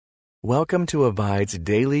Welcome to Abide's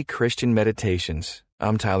Daily Christian Meditations.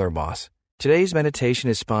 I'm Tyler Boss. Today's meditation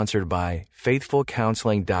is sponsored by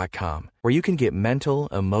FaithfulCounseling.com, where you can get mental,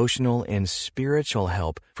 emotional, and spiritual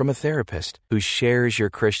help from a therapist who shares your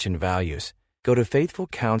Christian values. Go to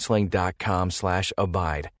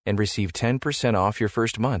FaithfulCounseling.com/abide and receive 10% off your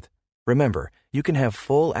first month. Remember, you can have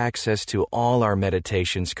full access to all our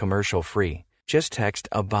meditations commercial-free. Just text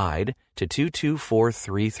ABIDE to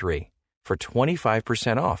 22433 for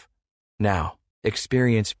 25% off. Now,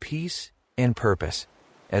 experience peace and purpose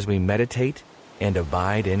as we meditate and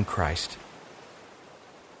abide in Christ.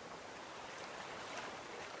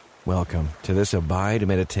 Welcome to this Abide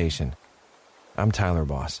meditation. I'm Tyler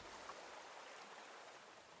Boss.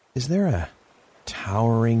 Is there a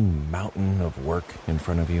towering mountain of work in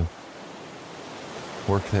front of you?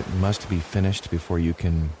 Work that must be finished before you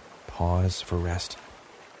can pause for rest?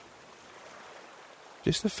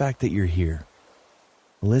 Just the fact that you're here,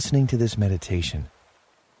 listening to this meditation,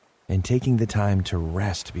 and taking the time to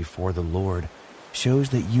rest before the Lord shows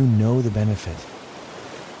that you know the benefit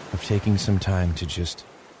of taking some time to just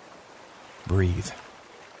breathe.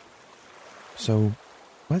 So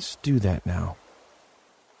let's do that now.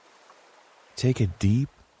 Take a deep,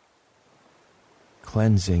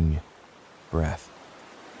 cleansing breath.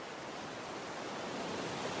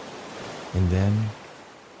 And then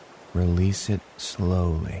release it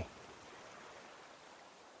slowly.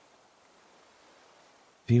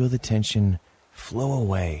 Feel the tension flow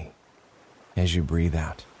away as you breathe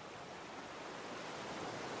out.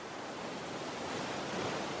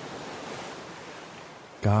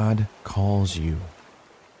 God calls you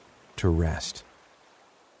to rest.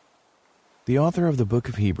 The author of the book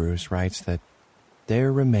of Hebrews writes that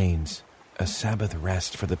there remains a Sabbath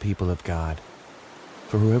rest for the people of God.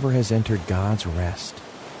 For whoever has entered God's rest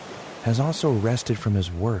has also rested from his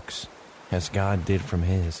works as God did from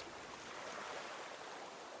his.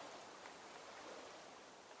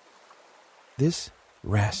 This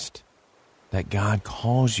rest that God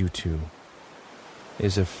calls you to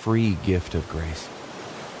is a free gift of grace.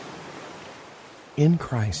 In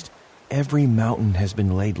Christ, every mountain has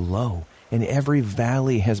been laid low and every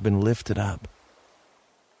valley has been lifted up,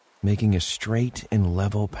 making a straight and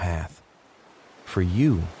level path for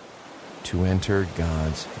you to enter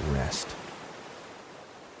God's rest.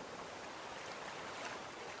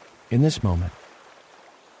 In this moment,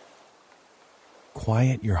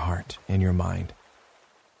 quiet your heart and your mind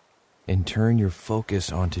and turn your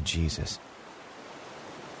focus onto Jesus,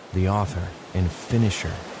 the author and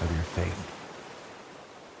finisher of your faith.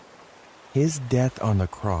 His death on the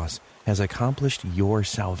cross has accomplished your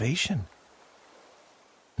salvation.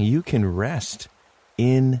 You can rest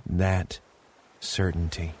in that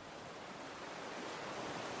certainty.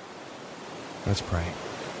 Let's pray.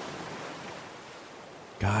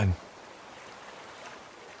 God,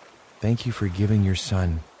 thank you for giving your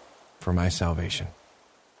Son for my salvation.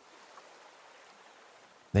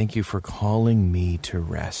 Thank you for calling me to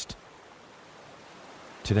rest.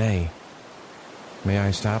 Today, may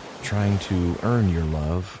I stop trying to earn your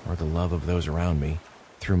love or the love of those around me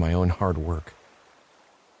through my own hard work.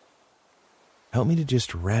 Help me to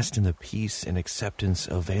just rest in the peace and acceptance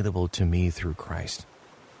available to me through Christ,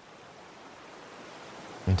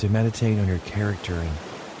 and to meditate on your character and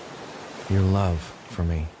your love for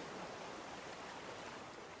me.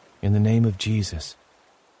 In the name of Jesus,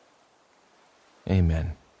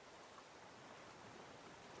 amen.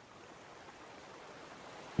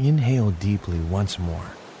 Inhale deeply once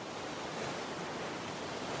more.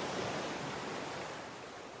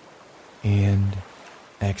 And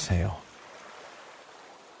exhale.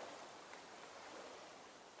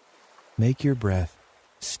 Make your breath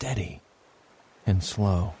steady and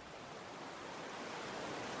slow.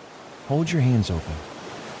 Hold your hands open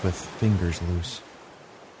with fingers loose.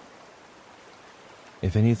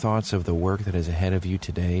 If any thoughts of the work that is ahead of you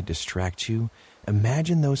today distract you,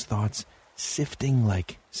 imagine those thoughts sifting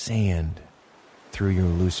like sand through your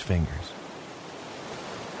loose fingers.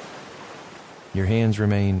 Your hands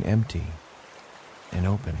remain empty and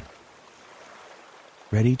open,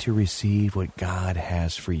 ready to receive what God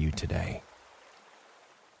has for you today.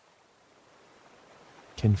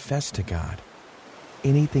 Confess to God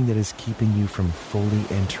anything that is keeping you from fully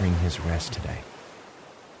entering His rest today.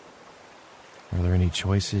 Are there any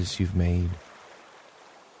choices you've made,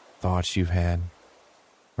 thoughts you've had,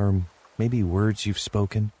 or maybe words you've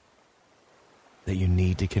spoken that you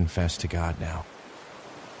need to confess to God now?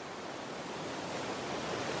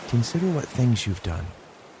 Consider what things you've done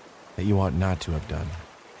that you ought not to have done,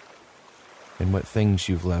 and what things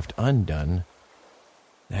you've left undone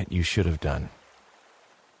that you should have done.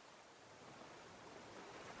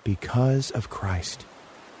 Because of Christ,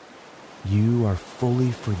 you are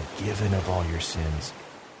fully forgiven of all your sins.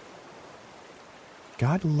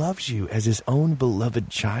 God loves you as his own beloved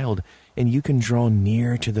child, and you can draw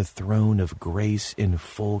near to the throne of grace in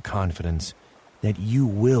full confidence that you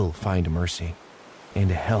will find mercy and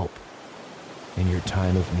help in your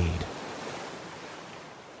time of need.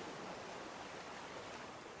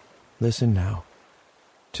 Listen now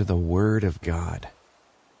to the Word of God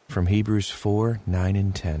from Hebrews 4, 9,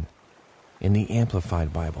 and 10 in the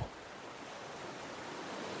Amplified Bible.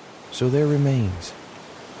 So there remains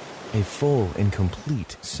a full and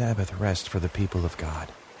complete Sabbath rest for the people of God.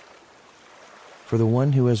 For the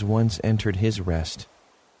one who has once entered his rest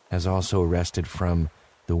has also rested from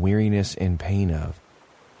the weariness and pain of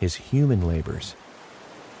his human labors,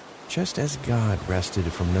 just as God rested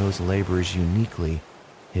from those labors uniquely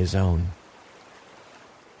his own.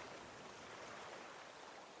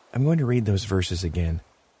 I'm going to read those verses again.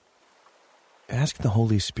 Ask the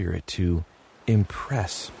Holy Spirit to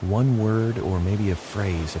impress one word or maybe a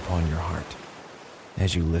phrase upon your heart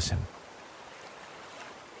as you listen.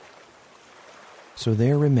 So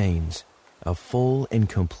there remains a full and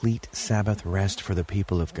complete Sabbath rest for the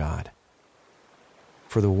people of God.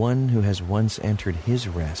 For the one who has once entered his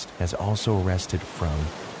rest has also rested from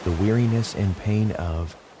the weariness and pain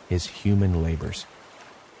of his human labors,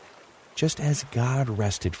 just as God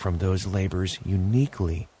rested from those labors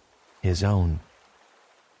uniquely his own.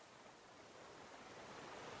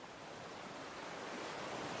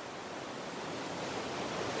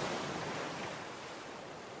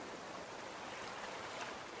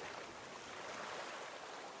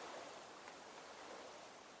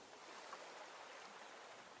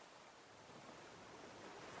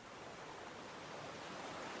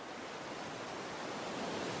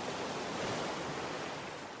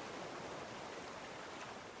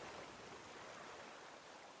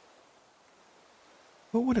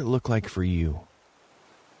 What would it look like for you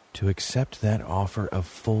to accept that offer of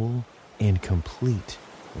full and complete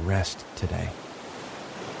rest today?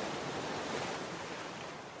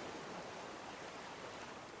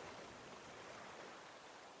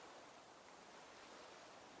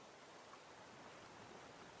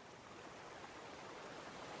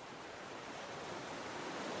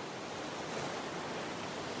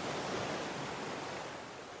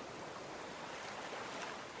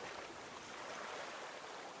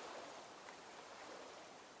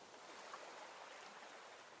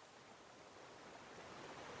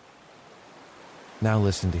 Now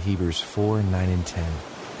listen to Hebrews 4, 9, and 10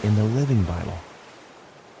 in the Living Bible.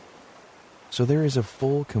 So there is a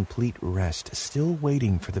full, complete rest still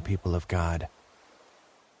waiting for the people of God.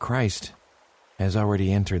 Christ has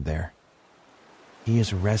already entered there. He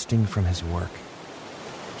is resting from his work,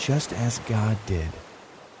 just as God did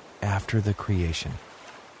after the creation.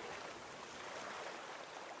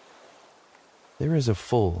 There is a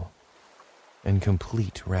full and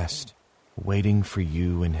complete rest waiting for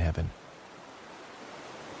you in heaven.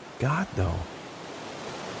 God, though,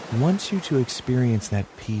 wants you to experience that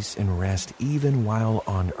peace and rest even while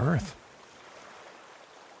on earth.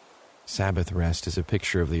 Sabbath rest is a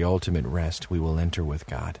picture of the ultimate rest we will enter with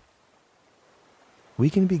God.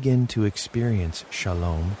 We can begin to experience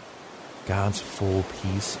shalom, God's full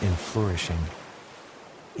peace and flourishing,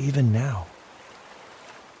 even now.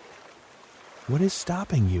 What is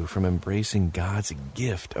stopping you from embracing God's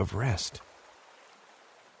gift of rest?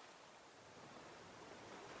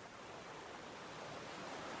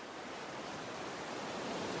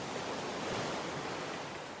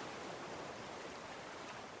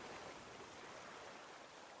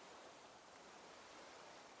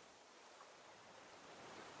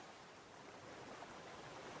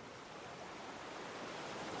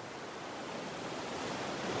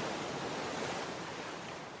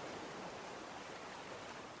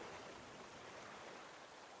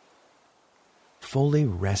 Fully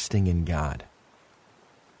resting in God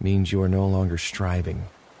means you are no longer striving,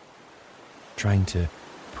 trying to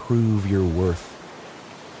prove your worth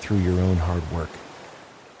through your own hard work.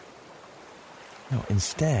 No,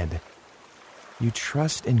 instead, you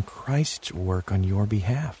trust in Christ's work on your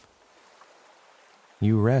behalf.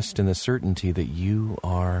 You rest in the certainty that you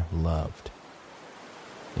are loved,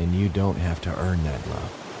 and you don't have to earn that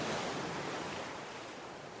love.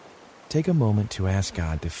 Take a moment to ask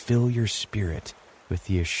God to fill your spirit with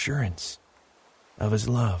the assurance of his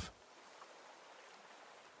love.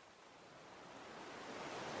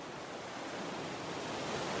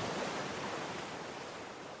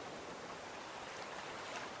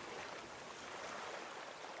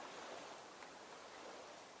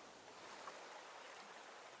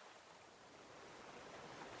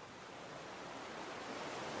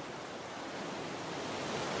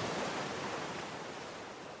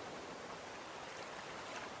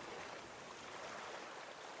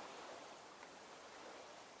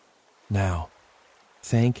 Now,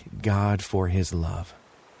 thank God for His love.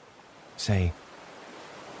 Say,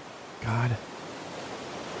 God,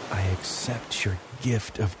 I accept your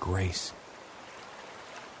gift of grace,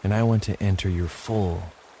 and I want to enter your full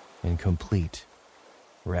and complete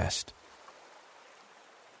rest.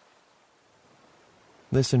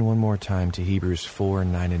 Listen one more time to Hebrews 4,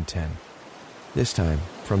 9, and 10, this time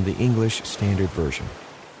from the English Standard Version.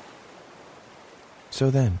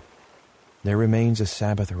 So then, there remains a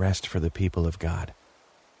Sabbath rest for the people of God.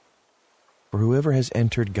 For whoever has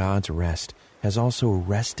entered God's rest has also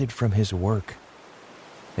rested from his work,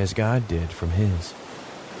 as God did from his.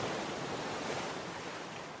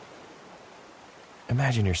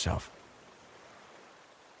 Imagine yourself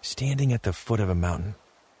standing at the foot of a mountain.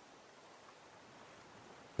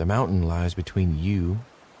 The mountain lies between you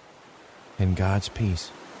and God's peace.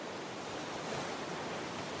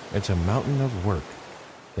 It's a mountain of work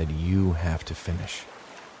that you have to finish.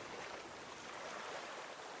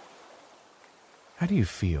 How do you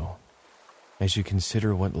feel as you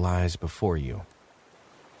consider what lies before you?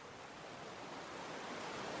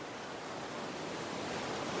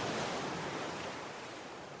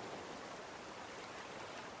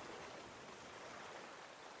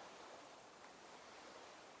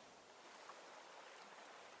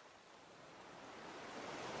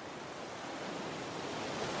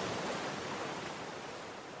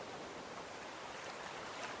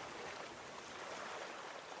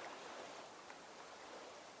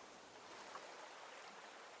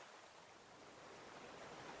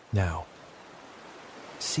 Now,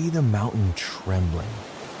 see the mountain trembling,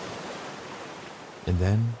 and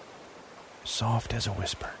then, soft as a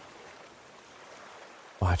whisper,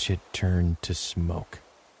 watch it turn to smoke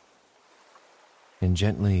and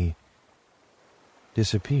gently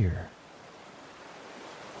disappear.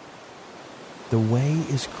 The way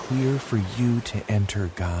is clear for you to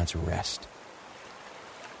enter God's rest.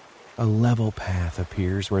 A level path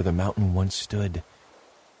appears where the mountain once stood,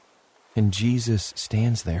 and Jesus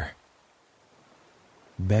stands there,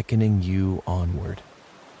 beckoning you onward.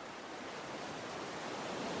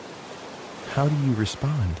 How do you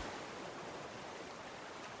respond?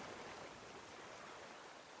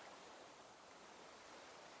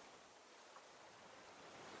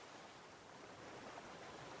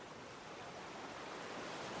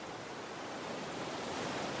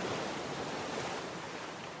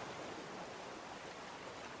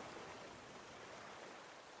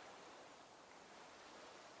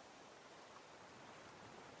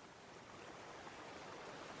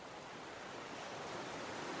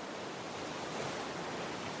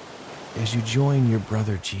 As you join your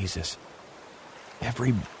brother Jesus,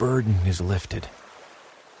 every burden is lifted.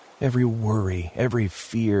 Every worry, every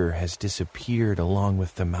fear has disappeared along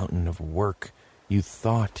with the mountain of work you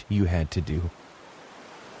thought you had to do.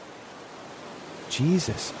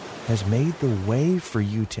 Jesus has made the way for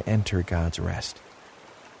you to enter God's rest.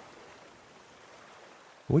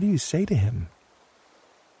 What do you say to him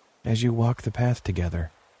as you walk the path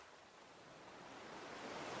together?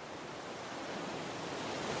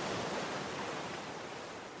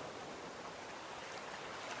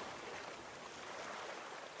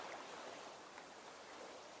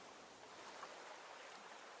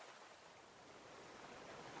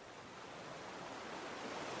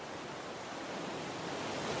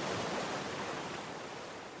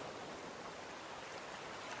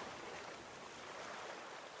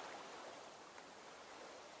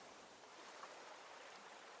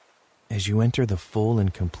 As you enter the full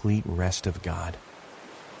and complete rest of God,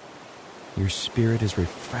 your spirit is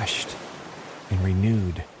refreshed and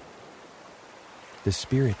renewed. The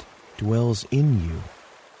Spirit dwells in you,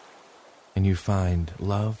 and you find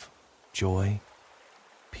love, joy,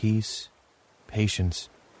 peace, patience,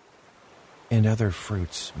 and other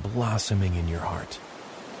fruits blossoming in your heart.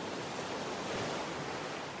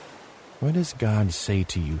 What does God say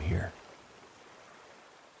to you here?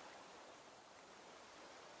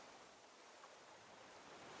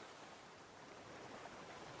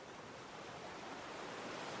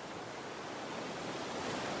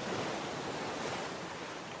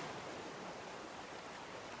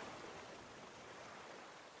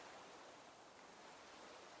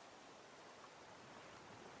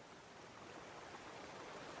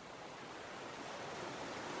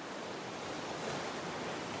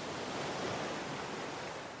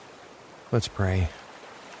 Let's pray.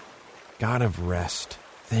 God of rest,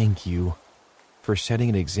 thank you for setting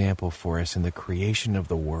an example for us in the creation of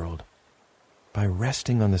the world by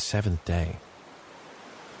resting on the seventh day.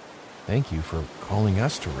 Thank you for calling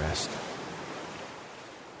us to rest,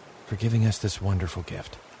 for giving us this wonderful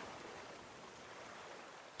gift.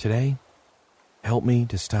 Today, help me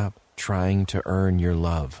to stop trying to earn your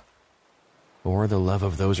love or the love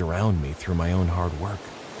of those around me through my own hard work.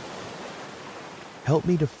 Help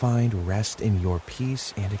me to find rest in your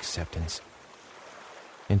peace and acceptance,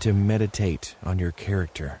 and to meditate on your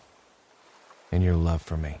character and your love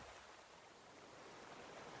for me.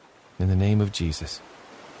 In the name of Jesus,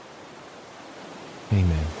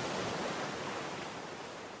 amen.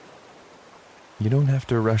 You don't have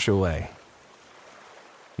to rush away.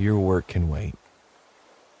 Your work can wait.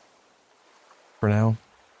 For now,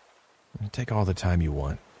 take all the time you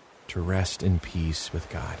want to rest in peace with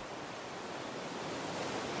God.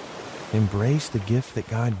 Embrace the gift that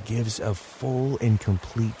God gives of full and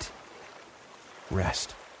complete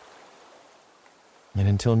rest. And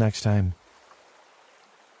until next time,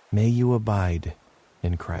 may you abide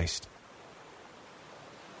in Christ.